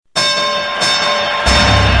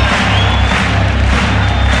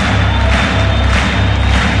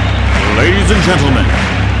Ladies and gentlemen,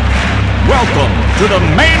 welcome to the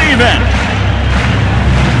main event.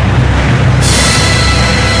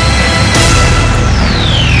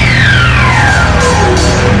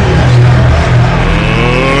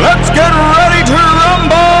 Let's get ready to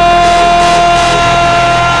rumble!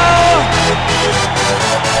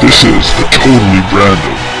 This is the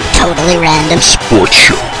Totally Random Sports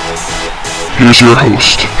Show. Here's your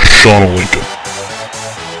host, Shauna Lincoln.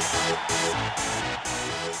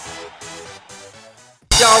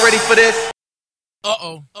 Y'all ready for this?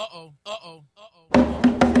 Uh-oh.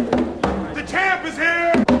 The champ is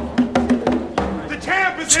here! The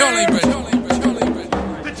champ is Y'all ain't here! ready.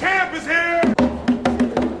 The champ is here!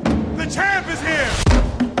 The champ is here!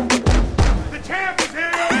 The champ is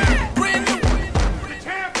here! Brand new. The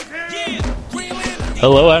champ is here! Yeah. Greenland.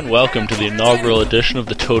 Hello and welcome to the inaugural edition of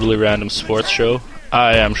the Totally Random Sports Show.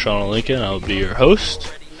 I am Shauna Lincoln, I'll be your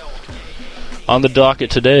host. On the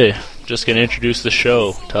docket today, just going to introduce the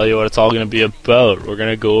show, tell you what it's all going to be about. We're going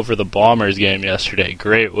to go over the Bombers game yesterday,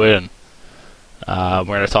 great win. We're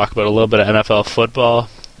going to talk about a little bit of NFL football.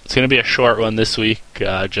 It's going to be a short one this week,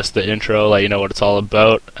 just the intro, let you know what it's all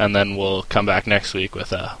about, and then we'll come back next week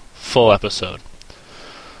with a full episode.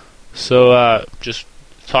 So, just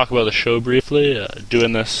talk about the show briefly.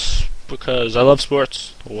 Doing this because I love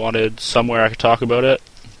sports. Wanted somewhere I could talk about it.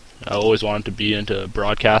 I always wanted to be into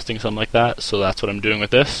broadcasting, something like that, so that's what I'm doing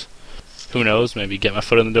with this. Who knows, maybe get my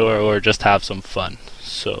foot in the door or just have some fun.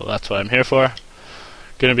 So that's what I'm here for.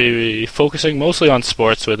 Going to be focusing mostly on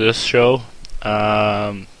sports with this show.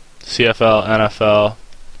 CFL, NFL,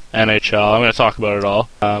 NHL. I'm going to talk about it all.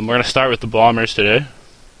 We're going to start with the Bombers today.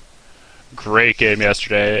 Great game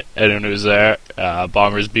yesterday. Anyone who was there.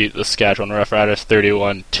 Bombers beat the Saskatchewan Roughriders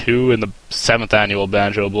 31-2 in the 7th annual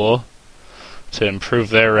Banjo Bowl to improve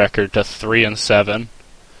their record to 3-7.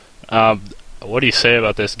 What do you say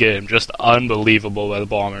about this game? Just unbelievable by the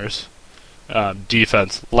Bombers.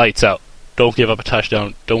 Defense, lights out. Don't give up a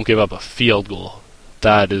touchdown. Don't give up a field goal.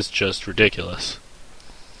 That is just ridiculous.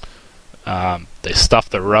 They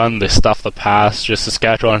stuffed the run. They stuffed the pass. Just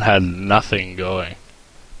Saskatchewan had nothing going.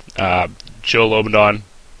 Joe Lobendon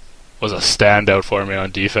was a standout for me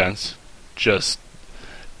on defense. Just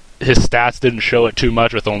his stats didn't show it too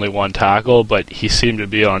much with only one tackle, but he seemed to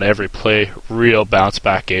be on every play. Real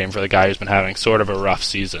bounce-back game for the guy who's been having sort of a rough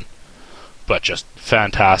season. But just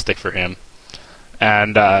fantastic for him.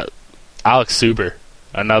 And Alex Suber,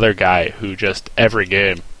 another guy who just every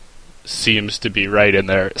game seems to be right in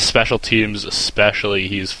there. Special teams especially,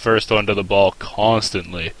 he's first onto the ball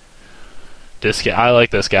constantly. This guy, I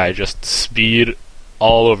like this guy, just speed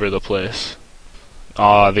all over the place.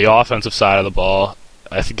 The offensive side of the ball,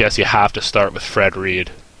 I guess you have to start with Fred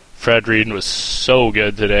Reed. Fred Reed was so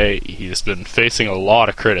good today. He's been facing a lot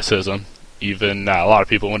of criticism. Even a lot of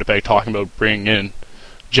people in Winnipeg talking about bringing in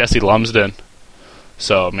Jesse Lumsden.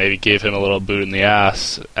 So maybe gave him a little boot in the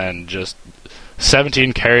ass. And just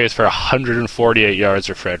 17 carries for 148 yards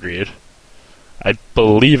for Fred Reed. I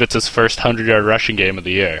believe it's his first 100-yard rushing game of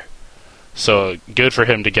the year. So good for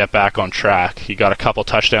him to get back on track. He got a couple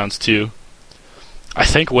touchdowns too. I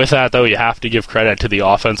think with that, though, you have to give credit to the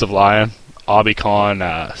offensive line. Obby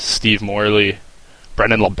Khan, Steve Morley,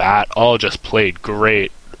 Brendan Labatt, all just played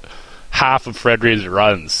great. Half of Fred Reed's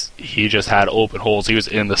runs, he just had open holes. He was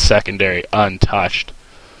in the secondary untouched.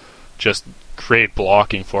 Just great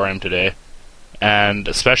blocking for him today. And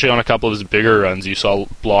especially on a couple of his bigger runs, you saw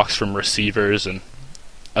blocks from receivers and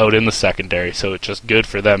out in the secondary. So it's just good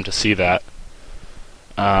for them to see that.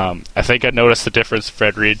 I think I noticed the difference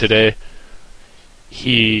Fred Reed today.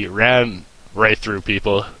 He ran right through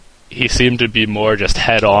people. He seemed to be more just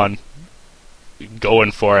head-on,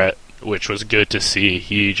 going for it, which was good to see.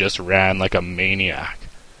 He just ran like a maniac.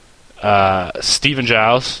 Stephen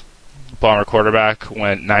Giles, Bomber quarterback,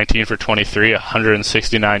 went 19 for 23,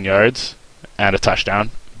 169 yards, and a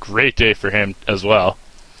touchdown. Great day for him as well.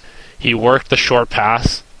 He worked the short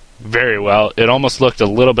pass very well. It almost looked a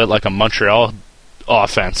little bit like a Montreal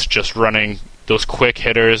offense, just running those quick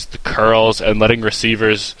hitters, the curls, and letting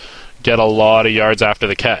receivers get a lot of yards after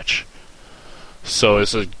the catch. So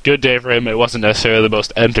it's a good day for him. It wasn't necessarily the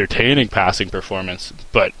most entertaining passing performance,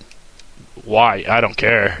 but why? I don't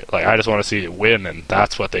care. I just want to see it win, and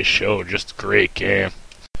that's what they showed. Just great game.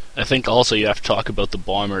 I think also you have to talk about the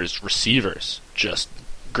Bombers' receivers. Just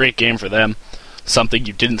great game for them. Something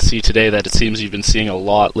you didn't see today that it seems you've been seeing a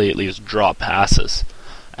lot lately is drop passes.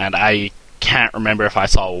 And I can't remember if I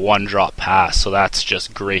saw one drop pass, so that's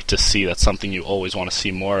just great to see. That's something you always want to see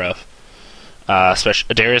more of.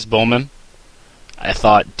 Especially Darius Bowman. I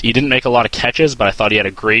thought he didn't make a lot of catches, but I thought he had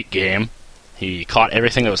a great game. He caught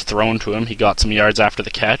everything that was thrown to him. He got some yards after the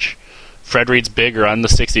catch. Fred Reed's big run, the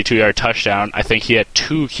 62-yard touchdown, I think he had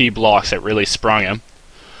 2 key blocks that really sprung him.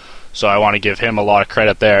 So I want to give him a lot of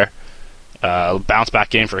credit there. Bounce back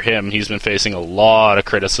game for him. He's been facing a lot of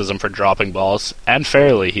criticism for dropping balls, and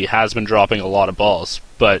fairly, he has been dropping a lot of balls,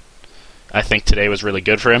 but I think today was really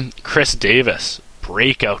good for him. Chris Davis,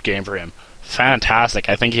 breakout game for him. Fantastic.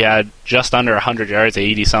 I think he had just under 100 yards,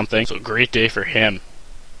 80 something, so great day for him.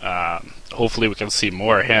 Hopefully we can see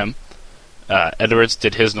more of him. Edwards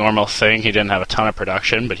did his normal thing. He didn't have a ton of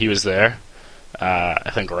production, but he was there.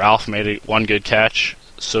 I think Ralph made one good catch.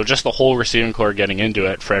 So just the whole receiving core getting into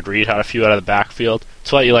it. Fred Reed had a few out of the backfield.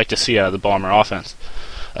 It's what you like to see out of the Bomber offense.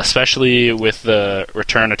 Especially with the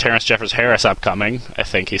return of Terrence Jeffers-Harris upcoming. I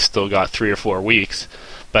think he's still got 3 or 4 weeks.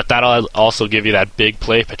 But that'll also give you that big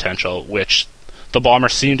play potential, which the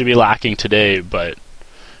Bombers seem to be lacking today. But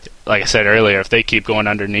like I said earlier, if they keep going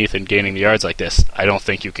underneath and gaining the yards like this, I don't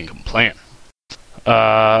think you can complain.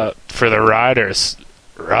 For the Riders,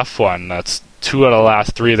 rough one. That's 2 out of the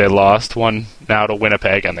last 3 they lost. 1 now to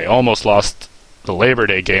Winnipeg, and they almost lost the Labor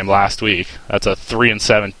Day game last week. That's a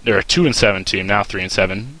 3-7 or a 2-7 team, now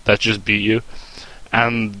 3-7. That just beat you.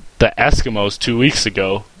 And the Eskimos 2 weeks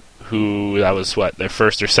ago, that was their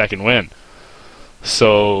first or second win.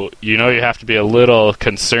 So you have to be a little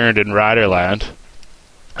concerned in Riderland.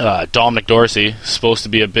 Dominic Dorsey, supposed to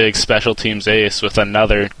be a big special teams ace, with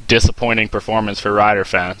another disappointing performance for Rider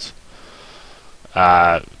fans.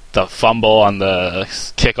 The fumble on the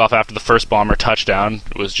kickoff after the first Bomber touchdown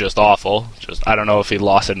was just awful. I don't know if he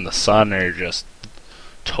lost it in the sun or just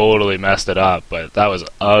totally messed it up, but that was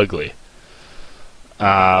ugly.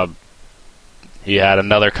 He had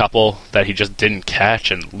another couple that he just didn't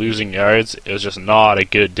catch and losing yards. It was just not a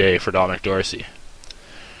good day for Dominic Dorsey.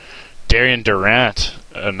 Darian Durant,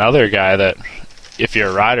 another guy that, if you're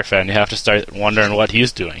a Rider fan, you have to start wondering what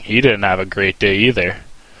he's doing. He didn't have a great day either.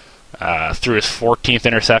 Threw his 14th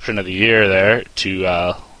interception of the year there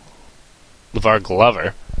to LeVar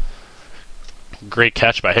Glover. Great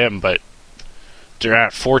catch by him, but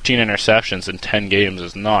Durant, 14 interceptions in 10 games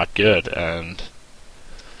is not good. And,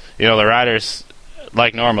 the Riders,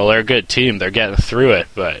 like normal, they're a good team. They're getting through it,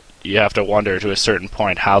 but you have to wonder to a certain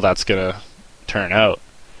point how that's going to turn out.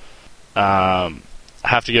 I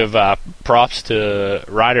have to give props to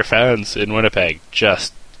Rider fans in Winnipeg.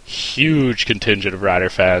 Just huge contingent of Rider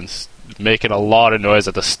fans making a lot of noise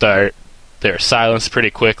at the start. They're silenced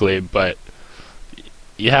pretty quickly, but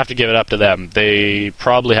you have to give it up to them. They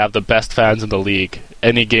probably have the best fans in the league.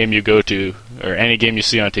 Any game you go to, or any game you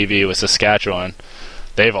see on TV with Saskatchewan,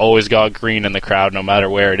 they've always got green in the crowd no matter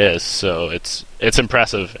where it is. So it's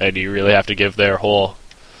impressive, and you really have to give their whole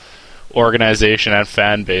organization and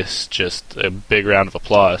fan base just a big round of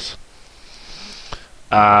applause.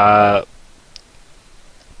 Play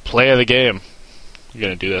of the game. You're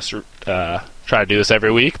going to do this, try to do this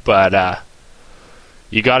every week, but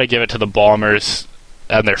you got to give it to the Bombers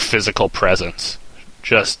and their physical presence.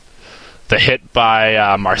 Just the hit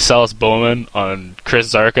by Marcellus Bowman on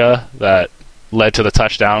Chris Zarka that led to the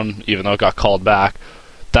touchdown, even though it got called back.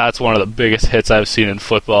 That's one of the biggest hits I've seen in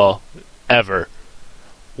football ever.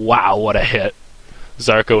 Wow, what a hit.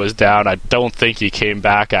 Zarka was down. I don't think he came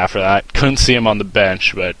back after that. Couldn't see him on the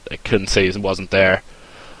bench, but I couldn't say he wasn't there.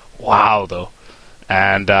 Wow, though.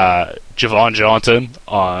 And Javon Johnson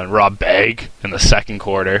on Rob Bagg in the second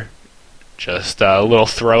quarter. Just a little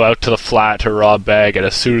throw out to the flat to Rob Bagg, and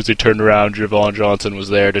as soon as he turned around, Javon Johnson was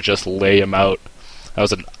there to just lay him out. That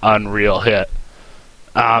was an unreal hit.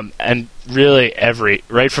 And really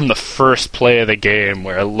right from the first play of the game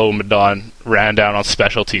where Lomadon ran down on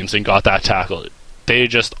special teams and got that tackle, they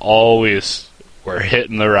just always were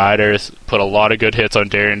hitting the Riders, put a lot of good hits on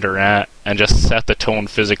Darian Durant, and just set the tone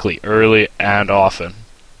physically early and often.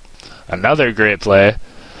 Another great play,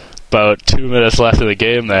 about 2 minutes left of the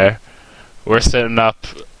game there, we're sitting up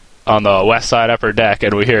on the west side upper deck,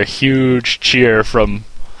 and we hear a huge cheer from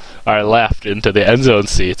our left into the end zone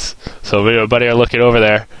seats. So me and my buddy are looking over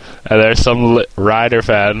there, and there's some Rider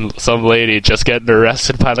fan, some lady just getting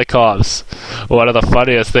arrested by the cops. One of the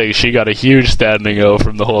funniest things, she got a huge standing O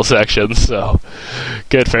from the whole section, so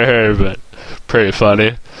good for her, but pretty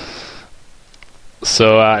funny.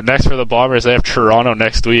 So next for the Bombers, they have Toronto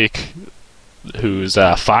next week, who's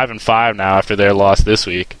 5-5 now after their loss this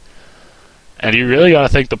week. And you really got to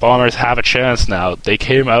think the Bombers have a chance now. They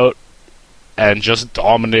came out and just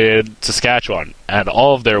dominated Saskatchewan. And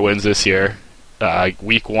all of their wins this year,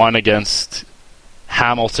 week 1 against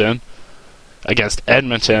Hamilton, against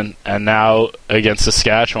Edmonton, and now against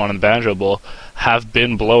Saskatchewan in the Banjo Bowl, have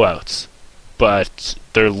been blowouts. But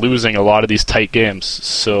they're losing a lot of these tight games,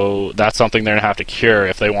 so that's something they're going to have to cure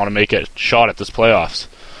if they want to make a shot at this playoffs.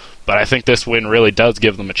 But I think this win really does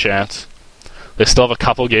give them a chance. They still have a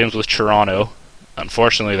couple games with Toronto.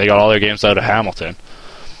 Unfortunately, they got all their games out of Hamilton.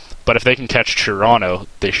 But if they can catch Toronto,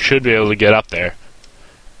 they should be able to get up there.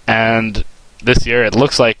 And this year, it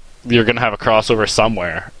looks like you're going to have a crossover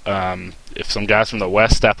somewhere. If some guys from the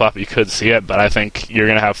West step up, you could see it, but I think you're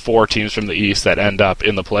going to have 4 teams from the East that end up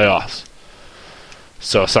in the playoffs.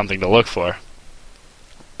 So something to look for.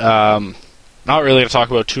 Not really going to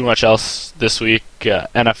talk about too much else this week.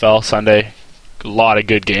 NFL Sunday, a lot of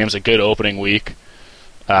good games, a good opening week.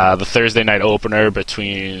 The Thursday night opener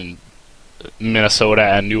between Minnesota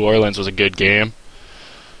and New Orleans was a good game.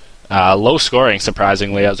 Low scoring,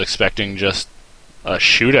 surprisingly. I was expecting just a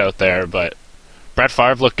shootout there, but Brett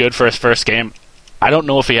Favre looked good for his first game. I don't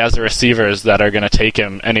know if he has the receivers that are going to take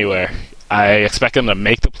him anywhere. I expect them to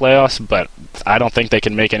make the playoffs, but I don't think they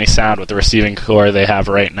can make any sound with the receiving core they have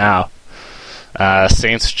right now.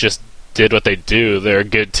 Saints just did what they do. They're a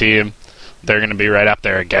good team. They're going to be right up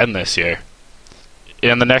there again this year.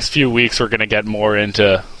 In the next few weeks, we're going to get more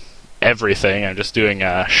into everything. I'm just doing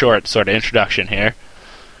a short sort of introduction here.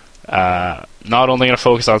 Not only going to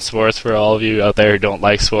focus on sports for all of you out there who don't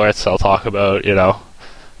like sports. I'll talk about,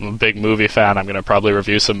 I'm a big movie fan. I'm going to probably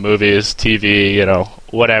review some movies, TV,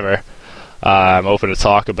 whatever I'm open to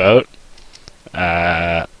talk about.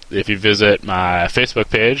 If you visit my Facebook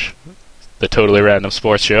page, The Totally Random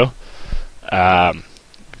Sports Show,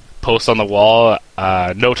 post on the wall,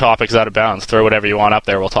 no topics out of bounds. Throw whatever you want up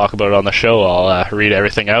there. We'll talk about it on the show. I'll read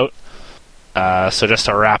everything out. So just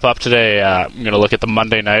to wrap up today, I'm going to look at the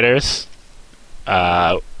Monday Nighters.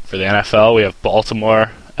 For the NFL, we have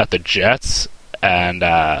Baltimore at the Jets and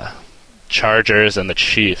Chargers and the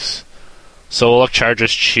Chiefs. So we'll look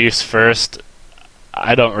Chargers-Chiefs first.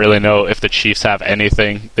 I don't really know if the Chiefs have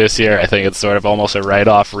anything this year. I think it's sort of almost a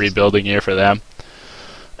write-off rebuilding year for them.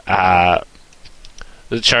 The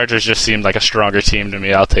Chargers just seemed like a stronger team to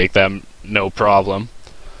me. I'll take them, no problem.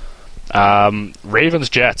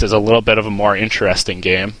 Ravens-Jets is a little bit of a more interesting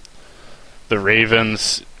game. The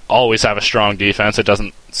Ravens always have a strong defense. It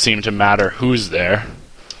doesn't seem to matter who's there.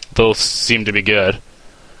 Those seem to be good.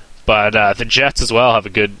 But the Jets as well have a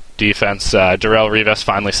good defense. Darrelle Revis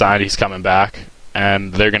finally signed. He's coming back.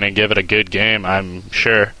 And they're going to give it a good game, I'm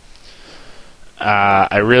sure.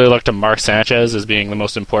 I really look to Mark Sanchez as being the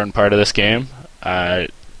most important part of this game. I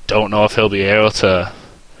don't know if he'll be able to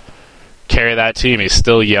carry that team. He's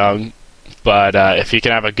still young. But if he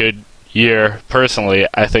can have a good year personally,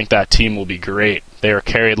 I think that team will be great. They were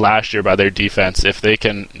carried last year by their defense. If they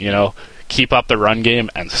can, keep up the run game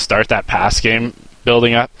and start that pass game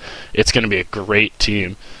building up, it's going to be a great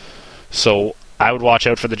team. So I would watch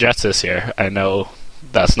out for the Jets this year. I know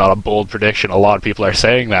that's not a bold prediction. A lot of people are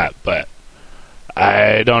saying that, but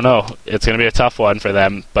I don't know. It's going to be a tough one for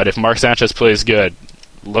them. But if Mark Sanchez plays good,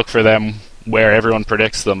 look for them where everyone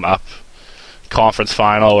predicts them up. Conference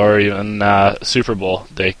final or even Super Bowl.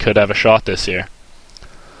 They could have a shot this year.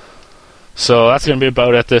 So that's going to be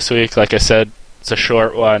about it this week. Like I said, it's a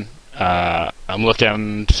short one. I'm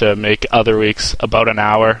looking to make other weeks about an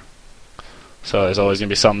hour. So there's always going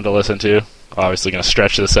to be something to listen to. Obviously going to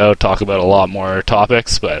stretch this out, talk about a lot more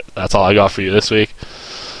topics, but that's all I got for you this week.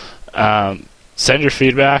 Send your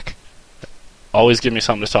feedback. Always give me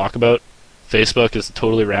something to talk about. Facebook is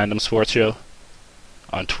Totally Random Sports Show.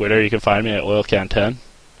 On Twitter, you can find me at OilCan10.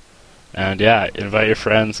 And yeah, invite your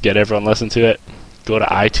friends, get everyone listen to it. Go to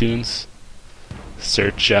iTunes,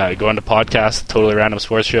 search, go into podcast, Totally Random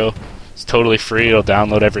Sports Show. It's totally free. It'll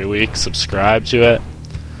download every week. Subscribe to it.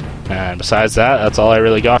 And besides that, that's all I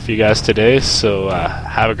really got for you guys today. So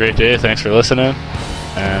have a great day. Thanks for listening.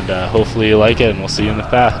 And hopefully you like it, and we'll see you in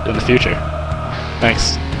the future.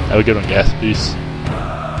 Thanks. Have a good one, guys. Peace.